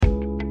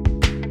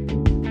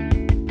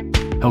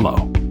Hello,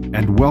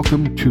 and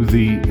welcome to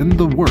the In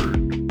the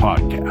Word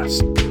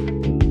podcast.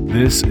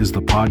 This is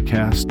the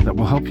podcast that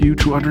will help you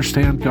to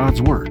understand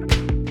God's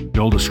Word,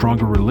 build a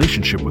stronger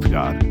relationship with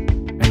God,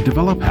 and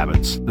develop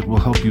habits that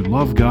will help you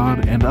love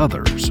God and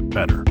others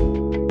better.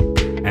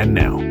 And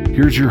now,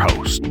 here's your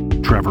host,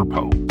 Trevor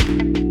Pope.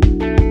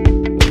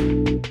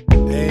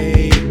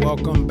 Hey,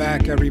 welcome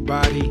back,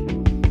 everybody.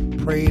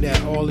 Pray that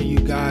all of you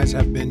guys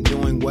have been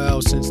doing well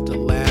since the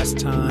last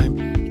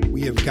time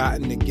we have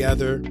gotten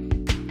together.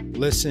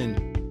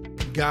 Listen,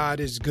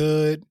 God is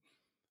good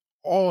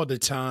all the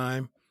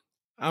time.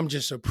 I'm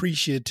just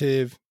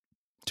appreciative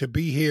to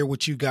be here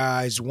with you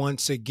guys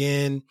once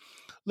again.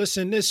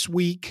 Listen, this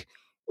week,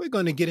 we're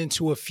going to get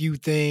into a few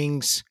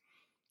things,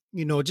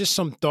 just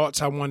some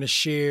thoughts I want to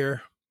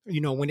share,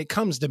 when it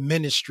comes to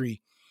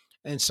ministry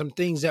and some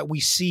things that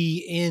we see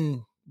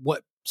in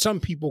what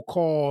some people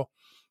call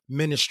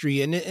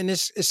ministry. And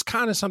it's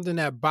kind of something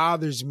that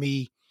bothers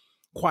me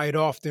quite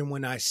often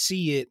when I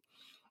see it.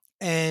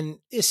 And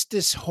it's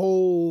this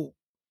whole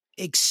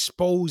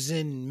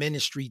exposing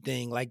ministry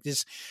thing like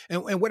this.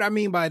 And what I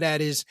mean by that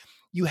is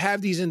you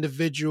have these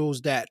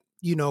individuals that,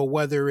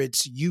 whether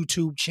it's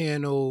YouTube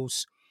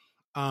channels,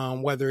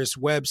 whether it's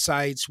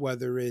websites,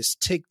 whether it's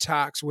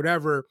TikToks,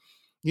 whatever,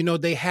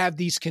 they have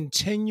these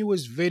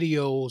continuous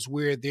videos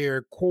where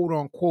they're quote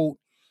unquote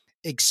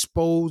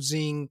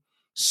exposing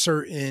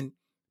certain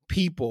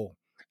people.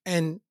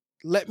 And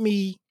let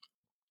me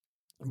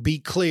be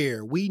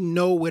clear. We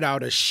know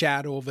without a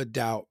shadow of a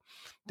doubt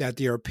that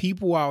there are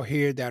people out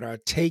here that are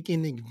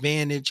taking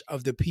advantage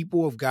of the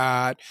people of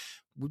God.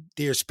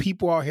 There's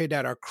people out here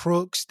that are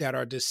crooks, that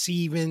are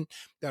deceiving,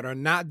 that are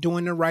not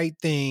doing the right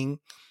thing.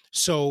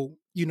 So,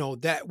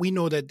 that we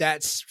know that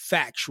that's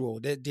factual,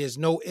 that there's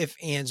no ifs,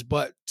 ands,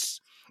 buts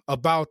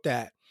about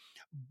that.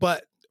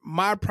 But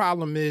my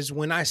problem is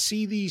when I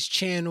see these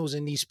channels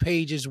and these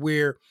pages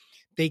where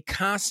they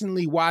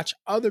constantly watch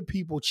other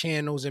people's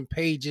channels and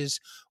pages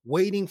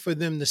waiting for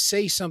them to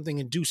say something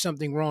and do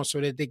something wrong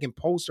so that they can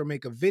post or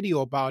make a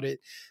video about it,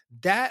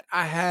 that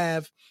I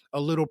have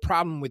a little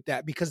problem with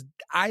that because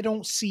I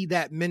don't see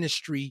that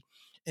ministry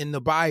in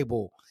the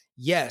Bible.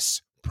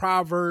 Yes,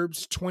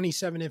 Proverbs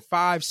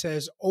 27:5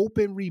 says,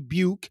 open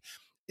rebuke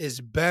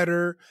is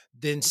better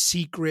than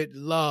secret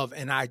love.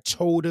 And I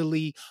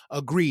totally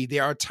agree.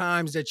 There are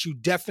times that you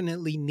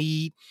definitely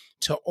need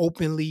to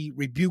openly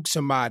rebuke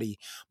somebody.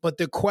 But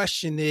the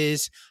question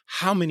is,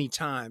 how many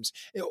times?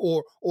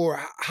 Or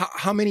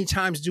how many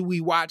times do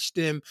we watch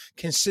them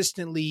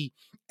consistently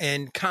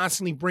and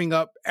constantly bring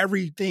up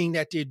everything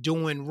that they're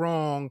doing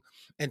wrong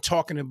and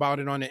talking about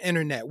it on the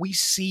internet? We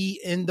see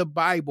in the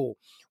Bible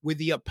with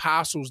the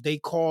apostles, they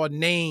called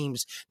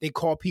names, they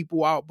called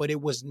people out, but it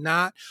was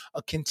not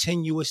a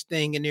continuous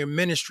thing in their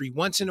ministry.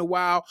 Once in a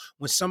while,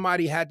 when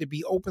somebody had to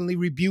be openly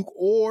rebuked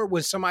or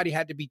when somebody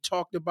had to be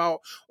talked about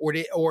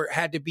or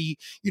had to be,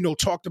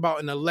 talked about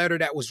in a letter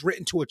that was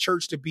written to a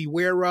church to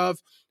beware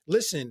of,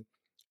 listen,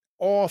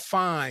 all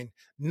fine,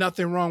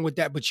 nothing wrong with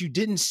that. But you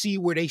didn't see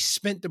where they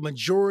spent the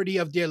majority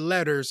of their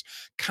letters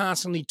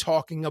constantly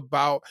talking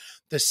about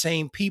the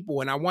same people.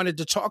 And I wanted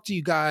to talk to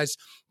you guys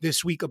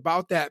this week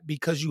about that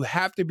because you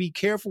have to be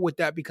careful with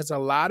that because a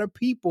lot of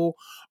people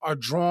are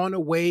drawn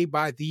away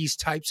by these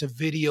types of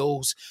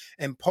videos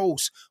and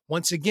posts.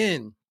 Once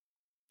again,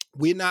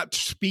 we're not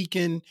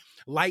speaking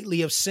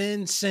lightly of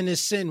sin. Sin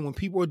is sin. When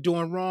people are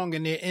doing wrong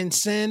and they're in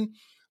sin,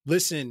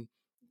 listen,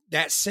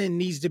 that sin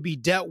needs to be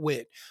dealt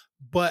with.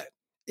 But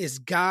is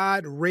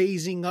God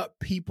raising up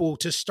people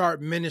to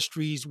start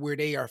ministries where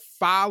they are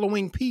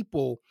following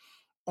people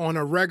on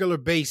a regular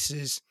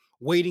basis,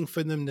 waiting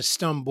for them to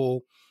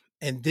stumble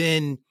and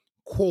then,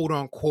 quote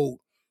unquote,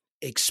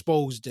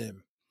 expose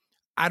them?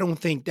 I don't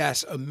think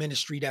that's a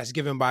ministry that's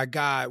given by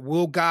God.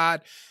 Will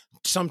God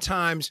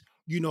sometimes,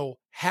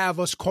 have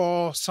us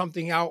call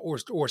something out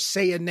or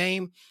say a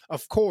name?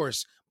 Of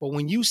course. But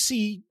when you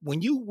see,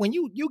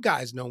 you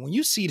guys know, when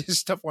you see this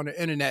stuff on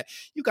the internet,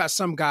 you got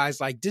some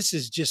guys like this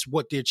is just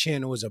what their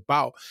channel is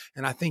about.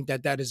 And I think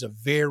that is a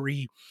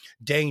very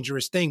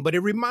dangerous thing. But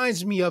it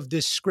reminds me of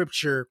this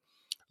scripture,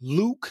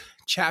 Luke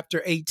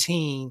chapter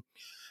 18,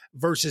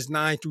 verses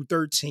 9 through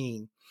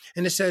 13.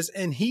 And it says,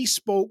 and he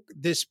spoke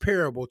this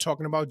parable,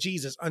 talking about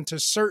Jesus, unto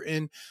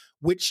certain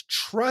which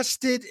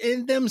trusted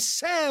in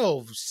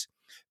themselves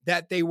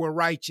that they were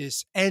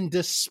righteous and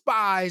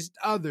despised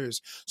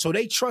others. So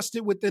they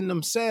trusted within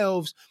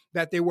themselves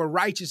that they were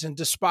righteous and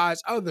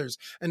despised others.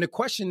 And the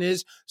question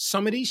is,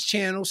 some of these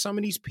channels, some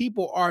of these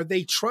people, are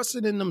they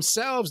trusted in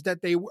themselves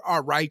that they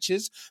are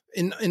righteous?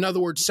 In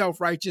other words,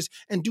 self-righteous.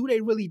 And do they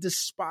really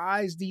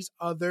despise these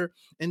other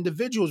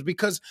individuals?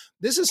 Because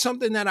this is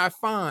something that I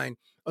find,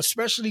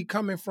 especially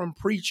coming from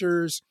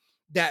preachers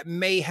that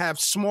may have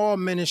small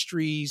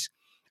ministries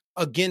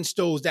against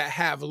those that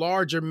have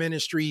larger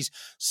ministries.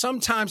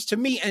 Sometimes to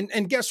me,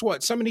 and guess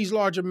what? Some of these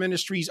larger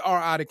ministries are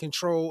out of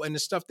control and the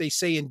stuff they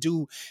say and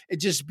do, it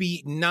just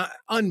be not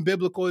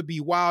unbiblical. It'd be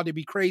wild. It'd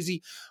be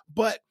crazy.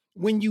 But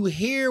when you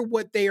hear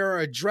what they are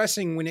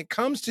addressing when it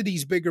comes to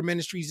these bigger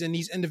ministries and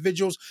these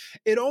individuals,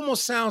 it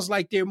almost sounds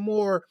like they're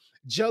more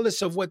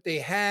jealous of what they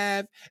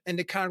have and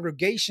the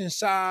congregation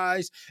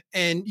size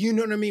and, you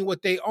know what I mean,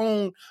 what they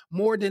own,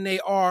 more than they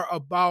are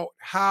about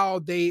how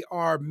they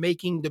are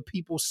making the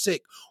people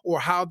sick or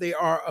how they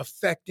are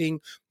affecting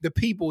the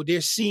people. There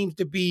seems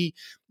to be,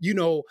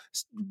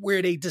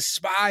 where they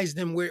despise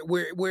them,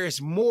 where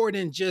it's more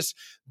than just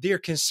their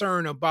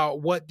concern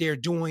about what they're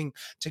doing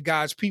to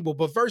God's people.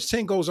 But verse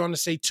 10 goes on to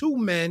say, 2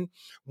 men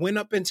went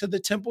up into the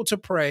temple to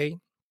pray,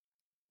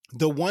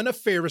 the one a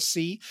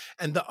Pharisee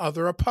and the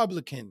other a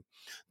publican.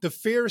 The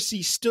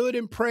Pharisee stood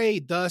and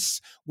prayed thus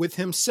with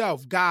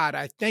himself: God,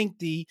 I thank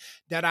thee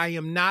that I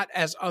am not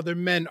as other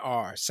men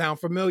are.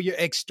 Sound familiar?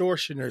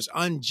 Extortioners,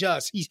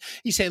 unjust.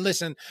 He said,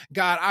 listen,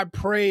 God, I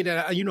pray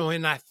that,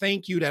 and I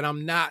thank you that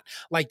I'm not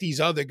like these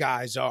other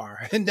guys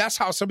are. And that's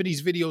how some of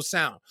these videos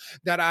sound,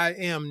 that I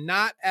am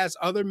not as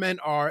other men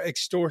are,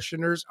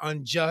 extortioners,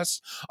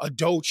 unjust,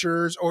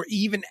 adulterers, or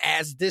even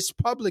as this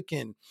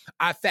publican.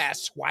 I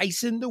fast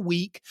twice in the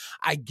week.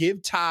 I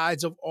give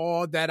tithes of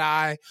all that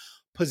I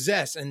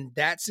possess. And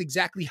that's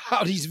exactly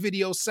how these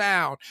videos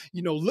sound.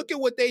 Look at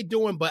what they're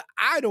doing, but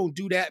I don't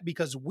do that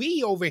because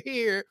we over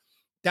here,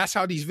 that's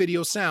how these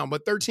videos sound.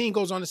 But 13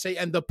 goes on to say,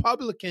 and the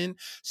publican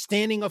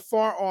standing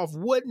afar off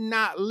would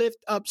not lift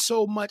up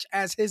so much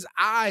as his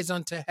eyes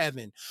unto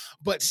heaven,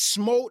 but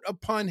smote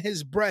upon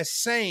his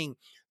breast, saying,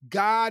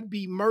 God,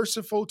 be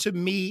merciful to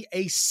me,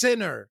 a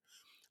sinner.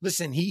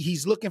 Listen,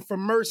 he's looking for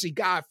mercy.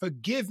 God,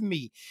 forgive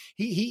me.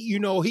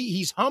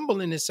 He's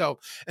humbling himself.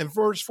 And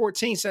verse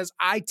 14 says,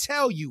 I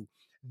tell you,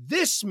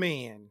 this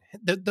man,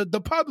 the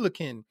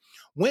publican,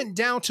 went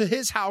down to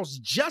his house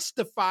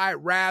justified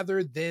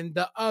rather than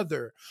the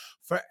other.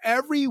 For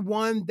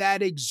everyone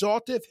that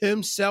exalteth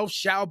himself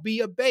shall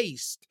be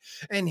abased,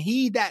 and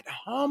he that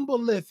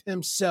humbleth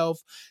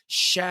himself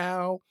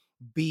shall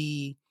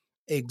be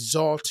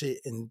exalted.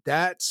 And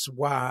that's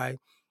why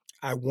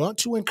I want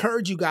to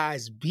encourage you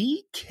guys,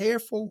 be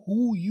careful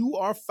who you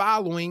are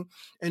following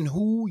and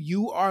who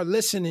you are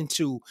listening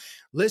to.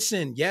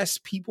 Listen, yes,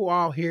 people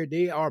out here,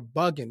 they are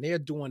bugging. They're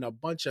doing a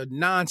bunch of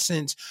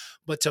nonsense.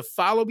 But to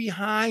follow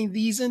behind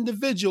these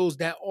individuals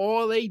that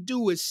all they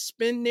do is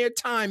spend their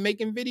time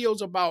making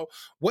videos about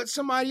what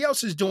somebody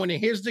else is doing.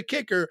 And here's the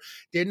kicker.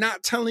 They're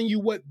not telling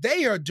you what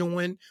they are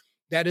doing.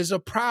 That is a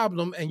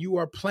problem, and you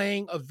are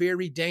playing a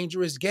very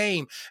dangerous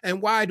game.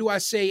 And why do I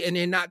say, and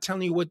they're not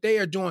telling you what they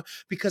are doing?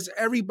 Because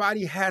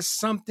everybody has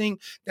something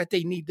that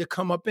they need to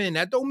come up in.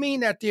 That don't mean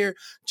that they're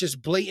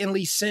just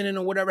blatantly sinning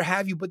or whatever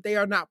have you, but they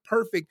are not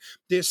perfect.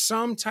 There's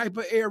some type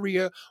of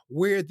area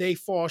where they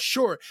fall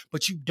short,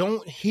 but you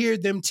don't hear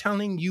them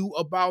telling you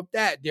about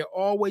that. They're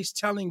always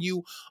telling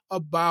you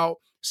about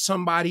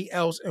somebody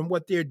else and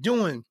what they're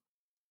doing.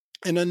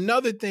 And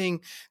another thing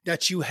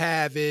that you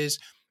have is,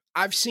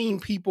 I've seen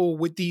people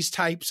with these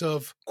types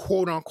of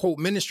quote unquote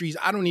ministries.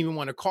 I don't even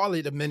want to call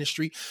it a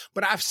ministry,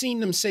 but I've seen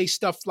them say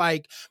stuff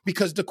like,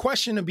 because the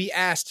question to be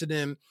asked to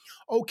them,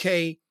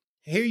 okay,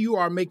 here you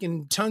are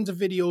making tons of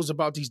videos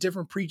about these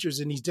different preachers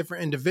and these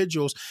different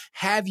individuals.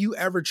 Have you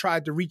ever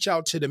tried to reach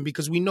out to them?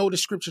 Because we know the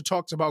scripture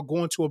talks about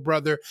going to a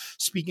brother,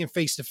 speaking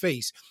face to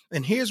face.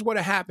 And here's what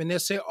happened. They'll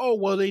say, oh,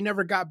 well, they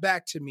never got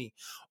back to me.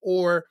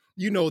 Or,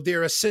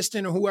 their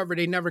assistant or whoever,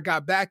 they never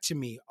got back to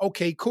me.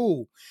 Okay,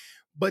 cool.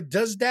 But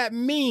does that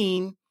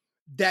mean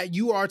that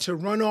you are to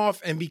run off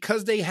and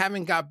because they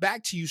haven't got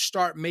back to you,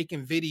 start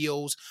making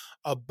videos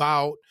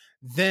about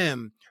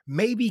them?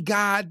 Maybe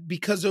God,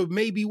 because of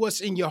maybe what's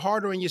in your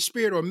heart or in your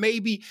spirit, or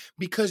maybe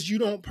because you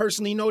don't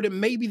personally know them,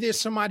 maybe there's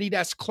somebody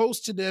that's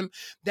close to them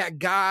that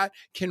God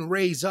can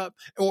raise up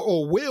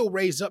or will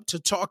raise up to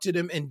talk to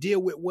them and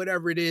deal with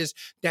whatever it is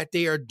that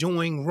they are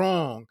doing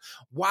wrong.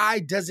 Why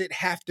does it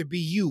have to be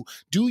you?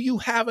 Do you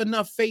have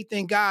enough faith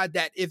in God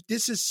that if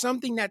this is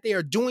something that they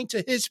are doing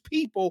to his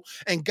people,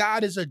 and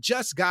God is a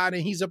just God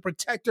and he's a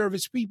protector of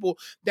his people,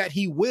 that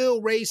he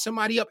will raise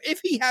somebody up,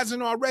 if he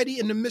hasn't already,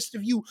 in the midst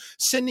of you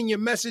sending your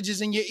messages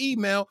in your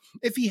email,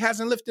 if he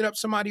hasn't lifted up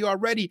somebody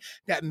already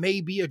that may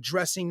be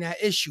addressing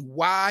that issue?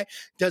 Why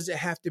does it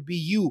have to be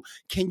you?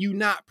 Can you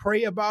not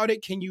pray about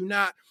it? Can you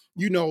not,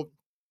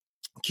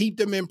 keep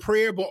them in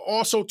prayer, but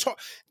also talk?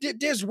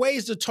 There's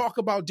ways to talk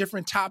about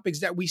different topics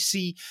that we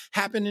see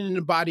happening in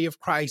the body of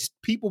Christ,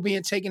 people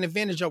being taken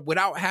advantage of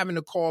without having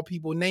to call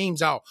people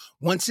names out.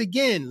 Once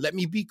again, let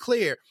me be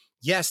clear.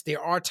 Yes,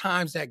 there are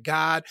times that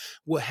God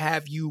will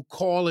have you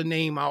call a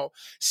name out,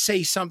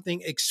 say something,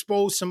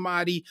 expose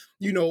somebody,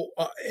 in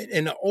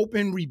an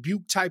open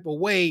rebuke type of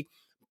way.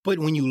 But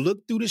when you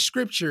look through the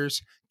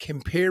scriptures,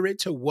 compare it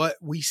to what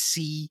we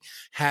see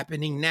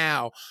happening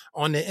now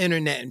on the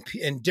internet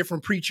and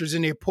different preachers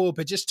in their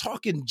pulpit just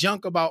talking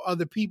junk about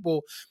other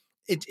people.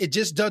 It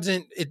just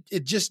doesn't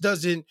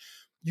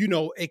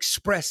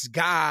express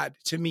God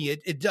to me.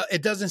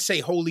 It doesn't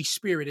say Holy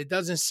Spirit. It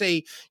doesn't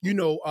say,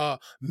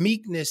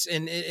 meekness,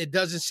 and it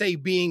doesn't say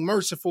being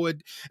merciful.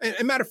 And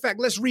matter of fact,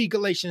 let's read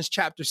Galatians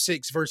chapter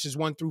 6, verses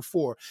 1 through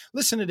 4.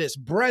 Listen to this.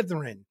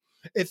 Brethren,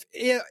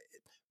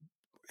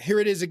 Here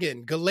it is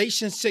again.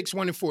 Galatians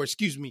 6:1-4.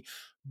 Excuse me.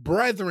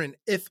 Brethren,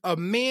 if a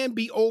man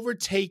be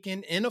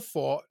overtaken in a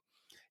fault,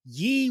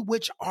 ye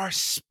which are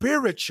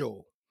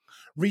spiritual,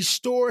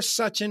 restore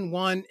such an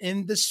one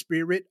in the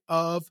spirit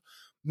of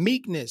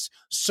meekness.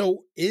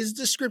 So is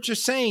the scripture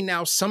saying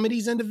now some of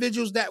these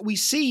individuals that we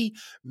see,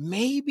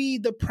 maybe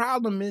the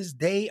problem is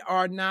they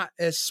are not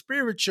as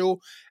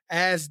spiritual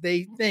as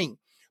they think.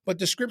 But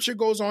the scripture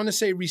goes on to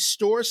say,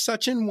 restore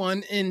such an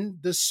one in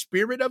the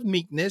spirit of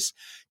meekness,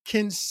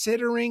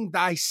 considering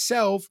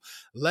thyself,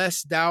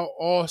 lest thou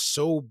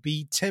also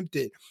be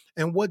tempted.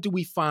 And what do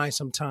we find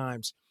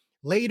sometimes?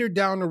 Later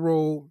down the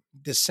road,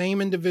 the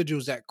same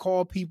individuals that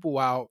call people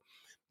out,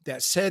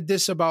 that said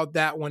this about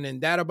that one and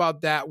that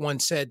about that one,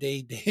 said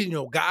they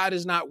God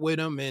is not with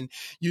them, and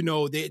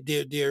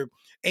they're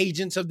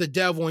agents of the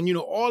devil, and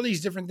all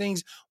these different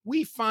things.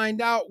 We find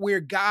out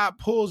where God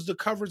pulls the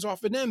covers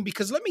off of them,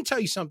 because let me tell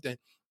you something.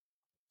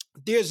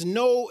 There's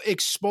no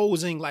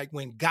exposing like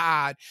when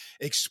God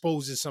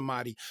exposes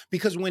somebody,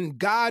 because when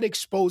God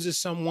exposes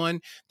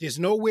someone, there's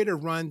nowhere to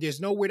run.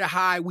 There's nowhere to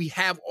hide. We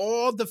have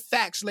all the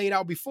facts laid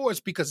out before us,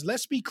 because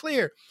let's be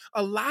clear.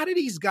 A lot of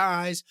these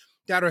guys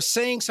that are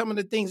saying some of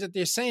the things that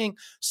they're saying,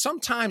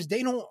 sometimes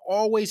they don't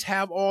always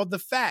have all the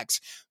facts.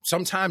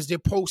 Sometimes they're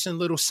posting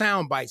little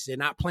sound bites. They're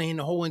not playing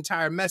the whole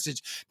entire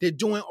message. They're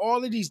doing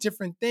all of these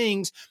different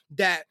things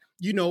that,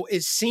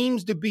 it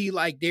seems to be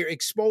like they're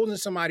exposing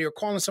somebody or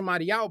calling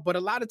somebody out, but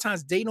a lot of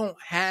times they don't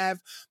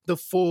have the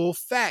full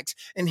facts.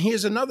 And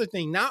here's another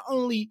thing. Not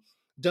only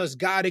does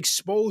God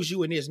expose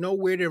you and there's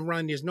nowhere to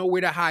run, there's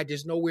nowhere to hide,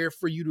 there's nowhere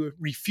for you to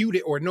refute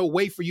it, or no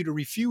way for you to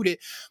refute it,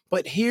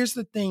 but here's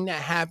the thing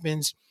that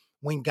happens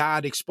when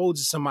God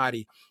exposes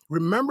somebody.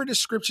 Remember, the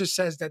scripture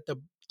says that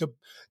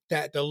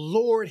the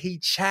Lord, he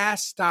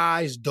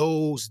chastised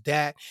those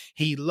that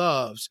he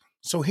loves.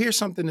 So here's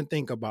something to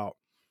think about.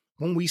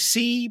 When we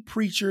see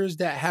preachers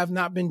that have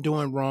not been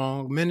doing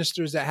wrong,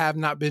 ministers that have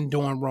not been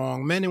doing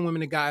wrong, men and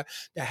women of God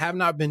that have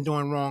not been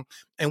doing wrong,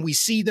 and we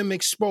see them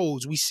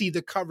exposed, we see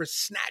the cover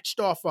snatched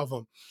off of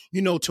them,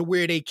 to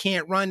where they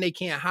can't run, they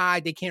can't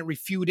hide, they can't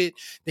refute it,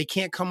 they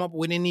can't come up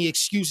with any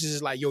excuses.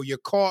 It's like, you're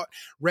caught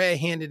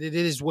red-handed. It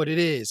is what it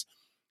is.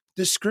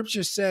 The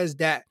scripture says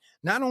that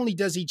not only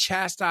does he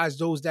chastise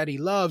those that he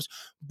loves,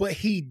 but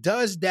he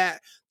does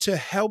that to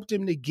help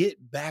them to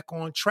get back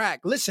on track.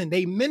 Listen,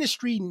 their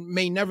ministry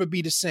may never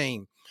be the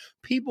same.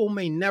 People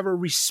may never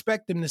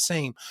respect them the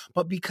same,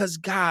 but because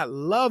God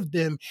loved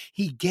them,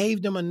 he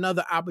gave them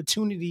another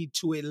opportunity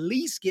to at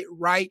least get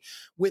right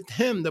with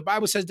him. The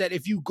Bible says that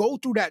if you go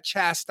through that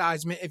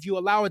chastisement, if you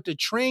allow it to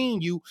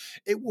train you,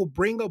 it will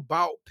bring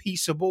about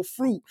peaceable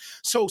fruit.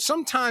 So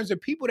sometimes the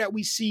people that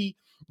we see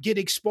get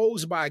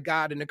exposed by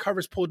God and the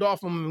covers pulled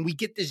off them, and we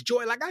get this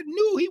joy, like, I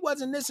knew he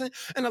wasn't listening.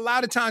 And a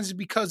lot of times it's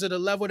because of the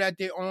level that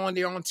they're on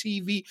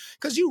TV,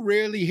 because you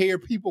rarely hear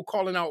people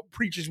calling out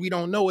preachers we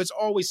don't know. It's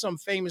always some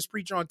famous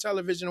preacher on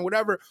television or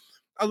whatever.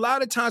 A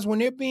lot of times when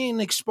they're being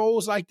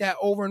exposed like that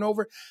over and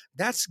over,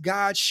 that's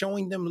God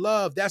showing them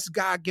love. That's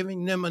God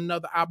giving them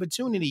another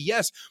opportunity.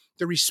 Yes,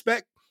 the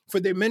respect for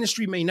their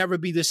ministry may never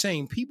be the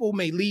same. People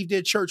may leave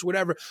their church,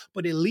 whatever,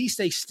 but at least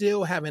they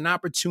still have an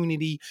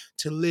opportunity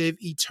to live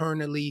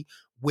eternally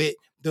with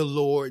the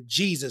Lord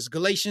Jesus.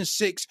 Galatians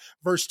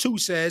 6:2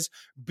 says,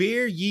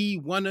 bear ye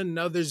one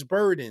another's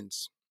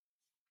burdens,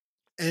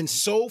 and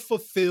so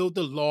fulfill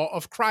the law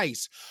of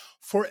Christ.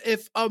 For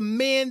if a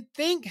man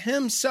think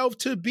himself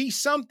to be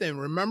something,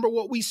 remember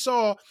what we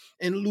saw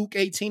in Luke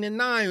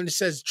 18:9, when it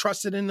says,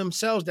 trusted in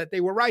themselves that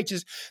they were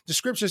righteous. The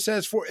scripture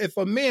says, for if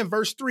a man,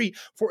 verse 3,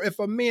 for if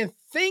a man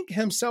think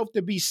himself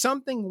to be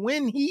something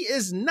when he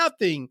is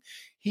nothing,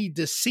 he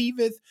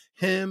deceiveth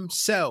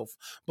himself.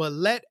 But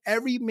let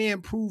every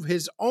man prove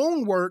his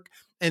own work,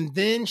 and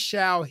then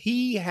shall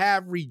he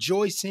have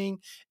rejoicing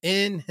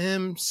in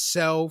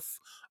himself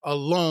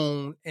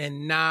alone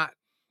and not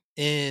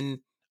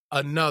in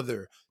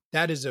another.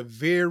 That is a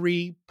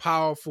very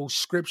powerful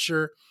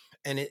scripture,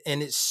 and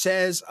it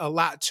says a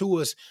lot to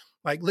us.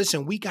 Like,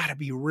 listen, we got to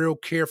be real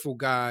careful,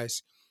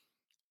 guys,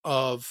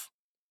 of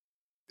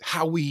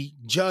how we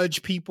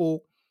judge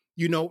people.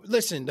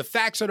 Listen, the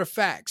facts are the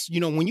facts.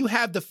 When you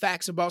have the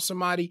facts about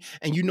somebody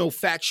and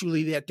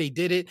factually that they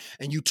did it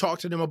and you talk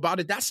to them about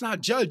it, that's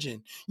not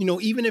judging.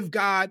 Even if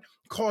God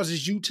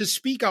causes you to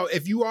speak out,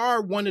 if you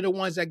are one of the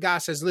ones that God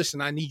says, listen,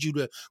 I need you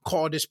to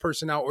call this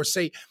person out, or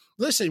say,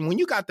 listen, when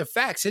you got the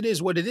facts, it is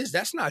what it is.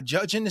 That's not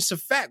judging. It's a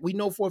fact. We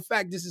know for a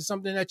fact this is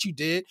something that you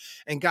did.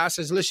 And God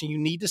says, listen, you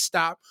need to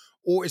stop,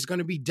 or it's going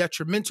to be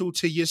detrimental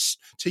to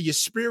your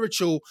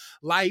spiritual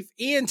life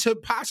and to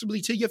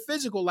possibly to your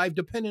physical life,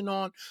 depending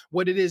on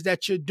what it is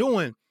that you're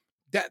doing.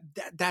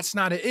 That's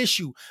not an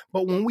issue.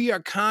 But when we are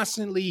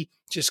constantly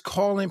just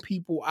calling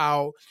people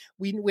out,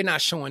 we're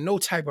not showing no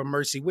type of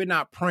mercy. We're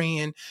not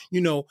praying.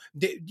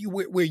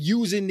 We're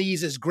using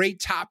these as great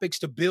topics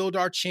to build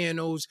our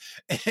channels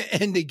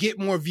and to get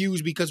more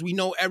views, because we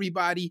know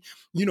everybody,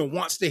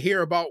 wants to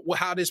hear about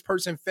how this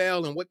person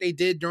fell and what they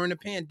did during the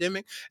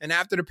pandemic. And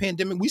after the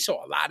pandemic, we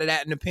saw a lot of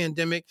that in the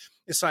pandemic.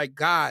 It's like,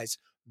 guys,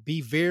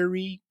 be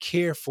very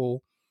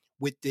careful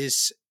with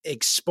this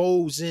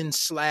exposing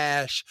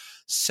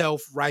 /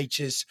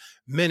 self-righteous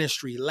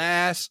ministry.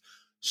 Last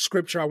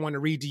scripture I want to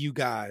read to you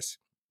guys.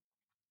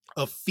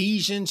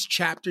 Ephesians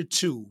chapter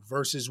 2,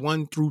 verses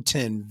 1 through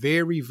 10.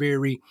 Very,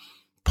 very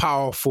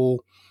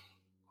powerful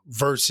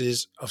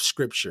verses of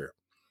scripture.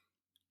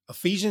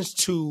 Ephesians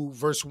 2,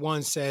 verse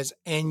 1 says,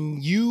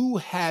 "And you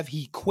have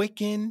he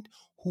quickened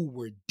who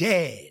were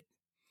dead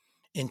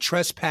in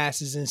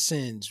trespasses and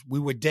sins." We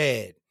were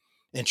dead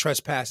in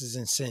trespasses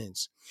and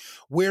sins.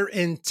 "Where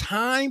in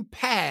time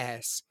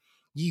past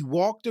ye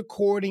walked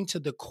according to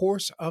the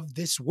course of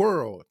this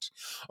world,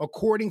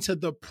 according to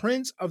the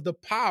prince of the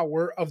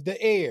power of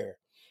the air,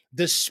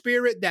 the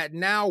spirit that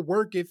now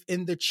worketh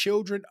in the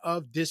children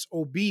of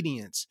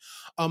disobedience,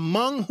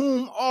 among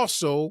whom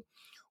also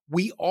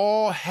we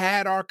all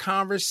had our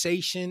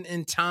conversation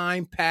in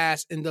time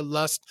past in the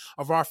lust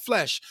of our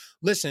flesh."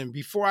 Listen,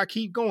 before I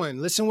keep going,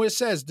 listen what it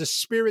says. The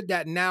spirit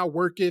that now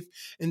worketh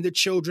in the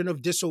children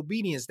of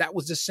disobedience. That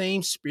was the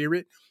same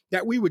spirit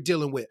that we were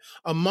dealing with.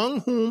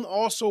 "Among whom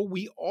also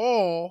we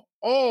all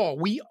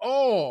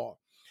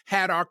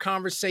had our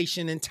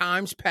conversation in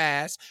times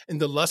past in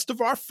the lust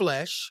of our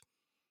flesh."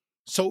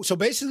 So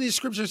basically the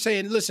scripture is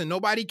saying, listen,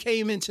 nobody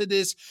came into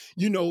this,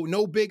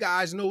 no big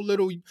eyes, no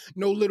little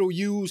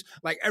U's.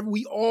 Like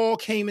we all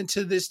came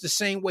into this the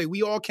same way.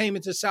 We all came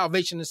into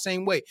salvation the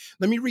same way.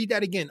 Let me read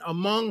that again.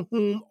 "Among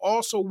whom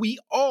also we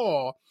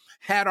all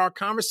had our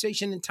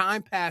conversation in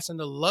time past in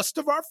the lust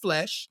of our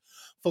flesh,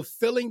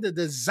 fulfilling the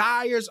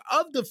desires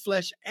of the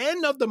flesh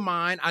and of the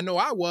mind." I know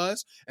I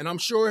was, and I'm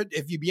sure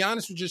if you be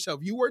honest with yourself,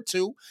 you were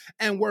too,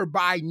 "and were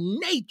by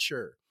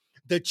nature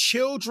the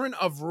children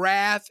of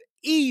wrath,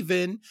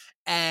 even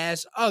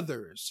as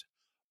others.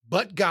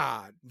 But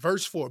God,"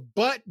 verse 4,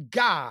 but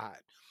God,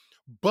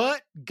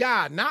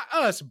 not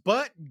us,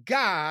 but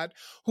God,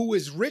 "who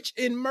is rich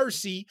in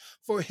mercy,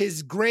 for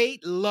his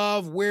great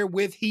love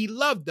wherewith he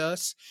loved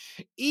us,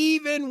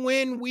 even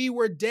when we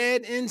were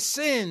dead in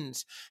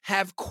sins,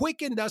 have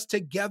quickened us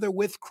together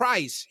with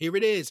Christ." Here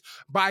it is.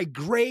 "By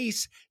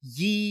grace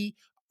ye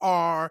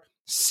are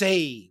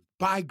saved."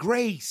 By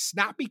grace,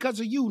 not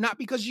because of you, not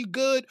because you're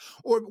good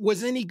or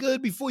was any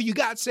good before you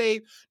got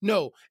saved.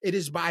 No, it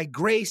is by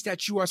grace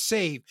that you are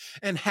saved,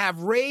 "and have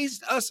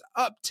raised us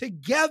up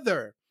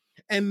together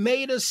and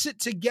made us sit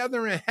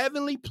together in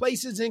heavenly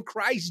places in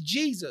Christ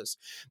Jesus,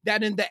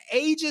 that in the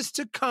ages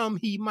to come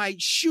he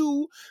might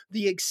shew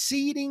the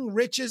exceeding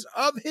riches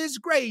of his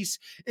grace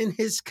in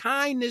his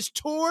kindness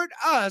toward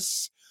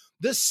us,"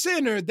 the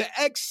sinner, the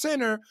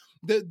ex-sinner,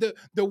 the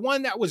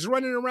one that was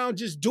running around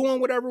just doing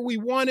whatever we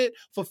wanted,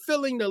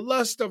 fulfilling the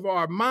lust of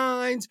our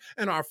minds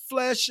and our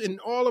flesh and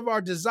all of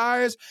our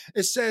desires.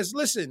 It says,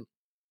 listen,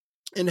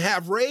 "and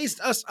have raised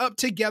us up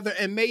together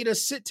and made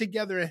us sit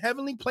together in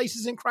heavenly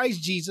places in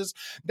Christ Jesus,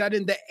 that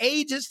in the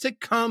ages to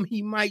come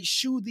he might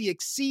shew the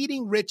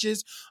exceeding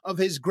riches of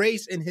his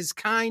grace and his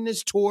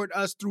kindness toward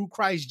us through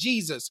Christ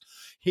Jesus."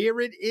 Here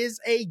it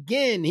is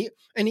again.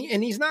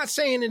 He's not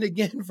saying it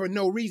again for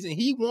no reason.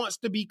 He wants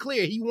to be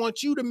clear. He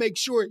wants you to make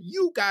sure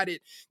you got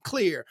it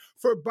clear.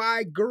 "For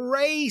by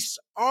grace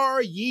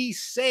are ye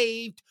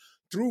saved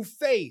through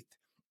faith,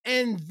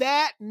 and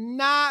that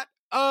not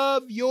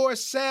of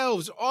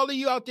yourselves." All of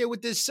you out there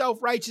with this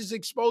self-righteous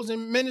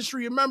exposing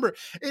ministry, remember,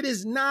 it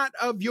is not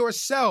of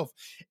yourself.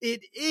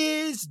 It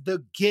is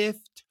the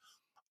gift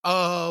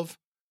of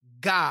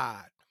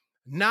God,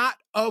 not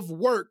of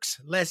works,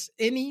 lest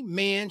any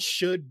man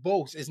should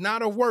boast. It's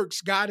not of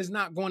works. God is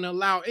not going to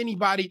allow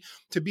anybody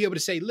to be able to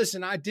say,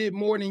 listen, I did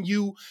more than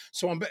you,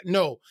 so I'm better.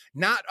 No,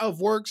 not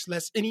of works,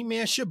 lest any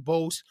man should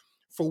boast.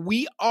 "For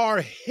we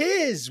are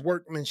his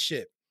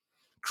workmanship,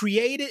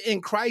 created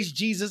in Christ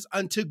Jesus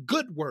unto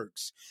good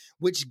works,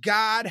 which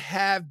God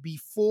have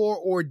before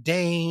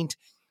ordained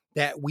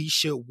that we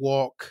should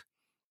walk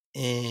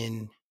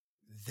in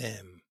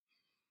them."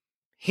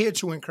 Here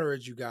to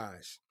encourage you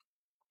guys,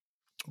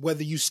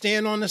 whether you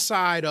stand on the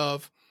side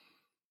of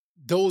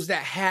those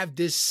that have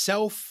this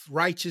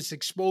self-righteous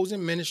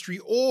exposing ministry,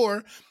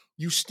 or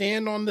you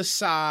stand on the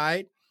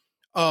side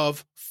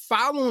of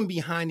following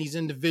behind these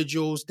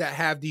individuals that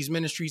have these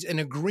ministries and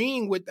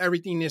agreeing with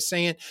everything they're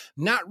saying,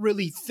 not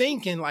really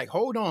thinking like,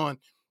 hold on,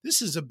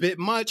 this is a bit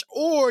much.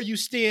 Or you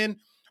stand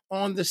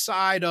on the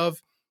side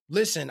of,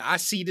 listen, I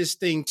see this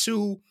thing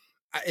too.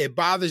 It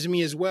bothers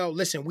me as well.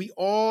 Listen, we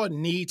all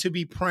need to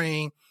be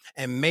praying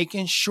and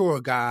making sure,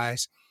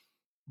 guys,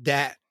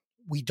 that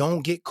we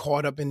don't get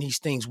caught up in these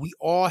things. We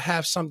all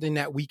have something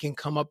that we can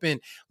come up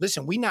in.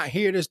 Listen, we're not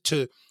here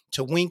to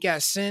wink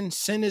at sin.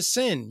 Sin is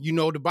sin.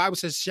 The Bible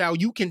says, shall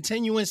you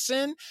continue in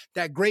sin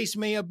that grace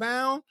may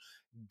abound?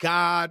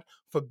 God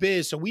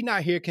forbid. So we're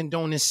not here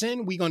condoning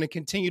sin. We're going to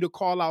continue to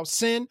call out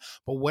sin.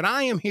 But what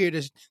I am here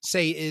to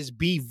say is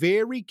be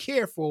very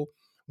careful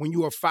when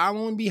you are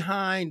following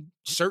behind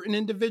certain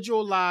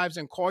individual lives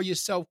and call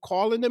yourself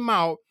calling them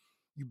out.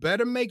 You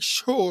better make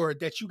sure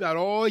that you got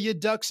all your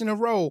ducks in a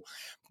row,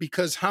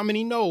 because how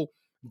many know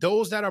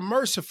those that are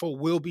merciful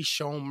will be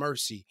shown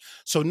mercy.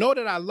 So know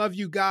that I love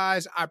you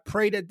guys. I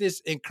pray that this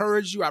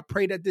encouraged you. I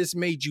pray that this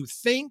made you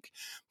think,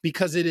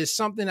 because it is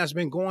something that's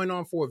been going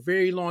on for a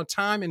very long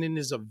time, and it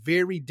is a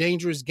very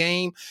dangerous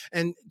game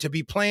and to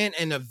be playing,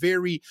 and a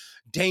very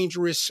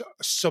dangerous,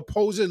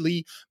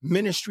 supposedly,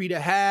 ministry to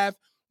have.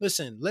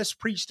 Listen, let's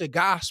preach the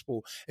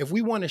gospel. If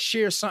we want to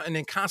share something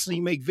and constantly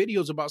make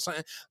videos about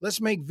something,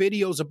 let's make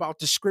videos about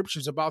the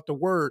scriptures, about the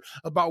word,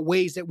 about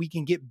ways that we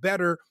can get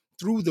better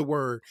through the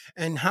word.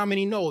 And how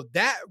many know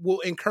that will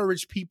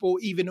encourage people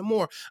even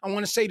more? I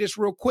want to say this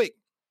real quick.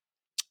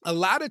 A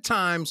lot of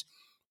times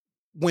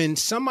when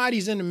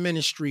somebody's in a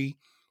ministry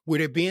where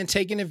they're being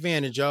taken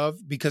advantage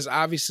of, because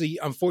obviously,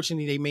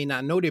 unfortunately, they may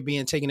not know they're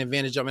being taken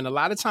advantage of. And a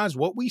lot of times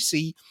what we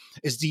see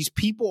is these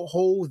people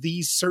hold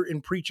these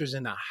certain preachers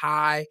in a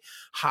high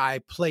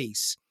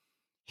place.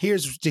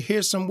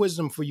 Here's some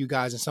wisdom for you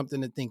guys and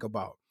something to think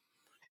about.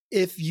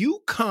 If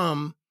you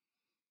come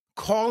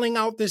calling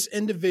out this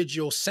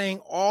individual, saying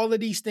all of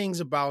these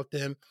things about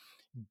them,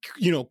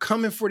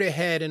 coming for their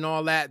head and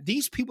all that,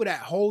 these people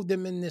that hold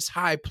them in this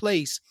high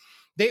place,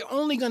 they're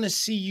only going to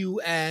see you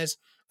as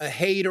a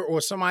hater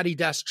or somebody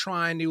that's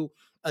trying to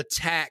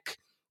attack,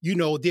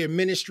 their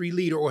ministry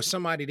leader or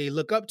somebody they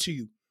look up to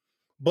you.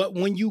 But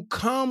when you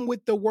come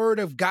with the word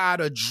of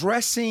God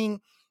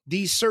addressing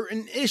these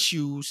certain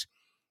issues,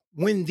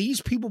 when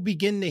these people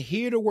begin to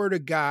hear the word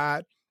of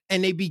God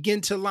and they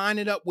begin to line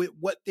it up with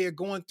what they're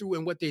going through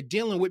and what they're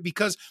dealing with,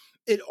 because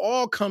it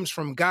all comes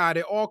from God.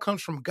 It all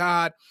comes from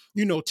God,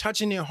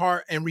 touching their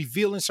heart and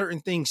revealing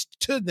certain things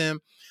to them.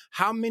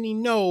 How many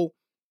know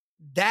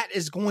that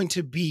is going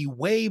to be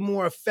way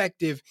more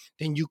effective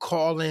than you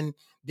calling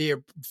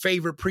their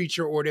favorite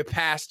preacher or their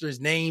pastor's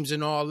names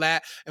and all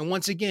that? And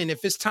once again,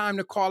 if it's time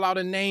to call out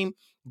a name,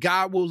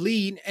 God will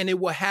lead and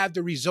it will have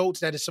the results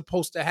that it's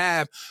supposed to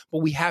have. But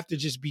we have to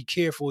just be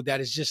careful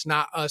that it's just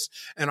not us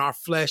and our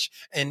flesh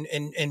and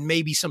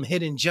maybe some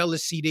hidden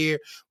jealousy there.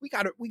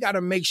 We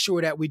gotta make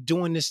sure that we're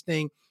doing this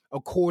thing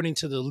according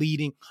to the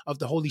leading of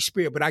the Holy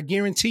Spirit. But I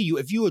guarantee you,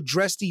 if you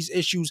address these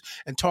issues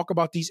and talk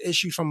about these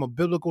issues from a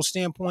biblical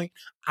standpoint,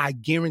 I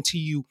guarantee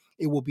you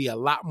it will be a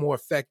lot more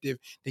effective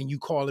than you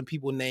calling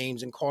people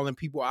names and calling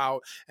people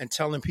out and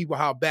telling people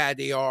how bad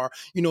they are.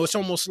 It's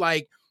almost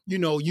like,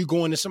 you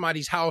go into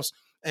somebody's house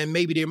and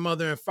maybe their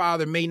mother and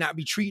father may not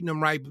be treating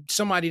them right, but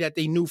somebody that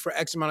they knew for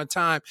X amount of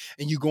time,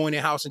 and you go in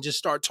their house and just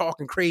start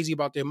talking crazy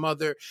about their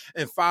mother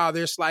and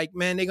father. It's like,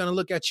 man, they're going to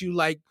look at you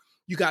like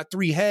you got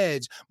three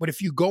heads. But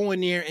if you go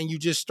in there and you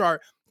just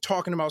start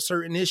talking about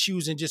certain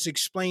issues and just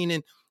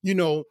explaining,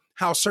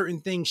 how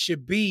certain things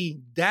should be,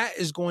 that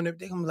is going to,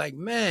 they're going to be like,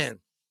 man,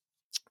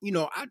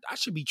 I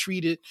should be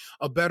treated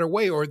a better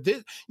way, or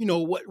this,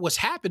 what's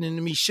happening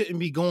to me shouldn't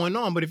be going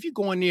on. But if you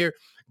go in there,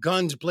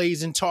 guns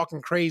blazing,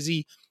 talking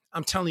crazy,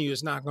 I'm telling you,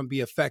 it's not going to be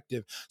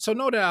effective. So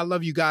know that I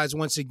love you guys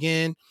once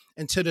again.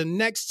 Until the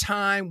next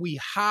time we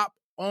hop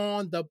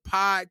on the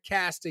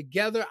podcast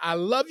together, I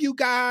love you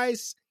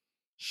guys.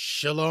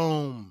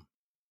 Shalom.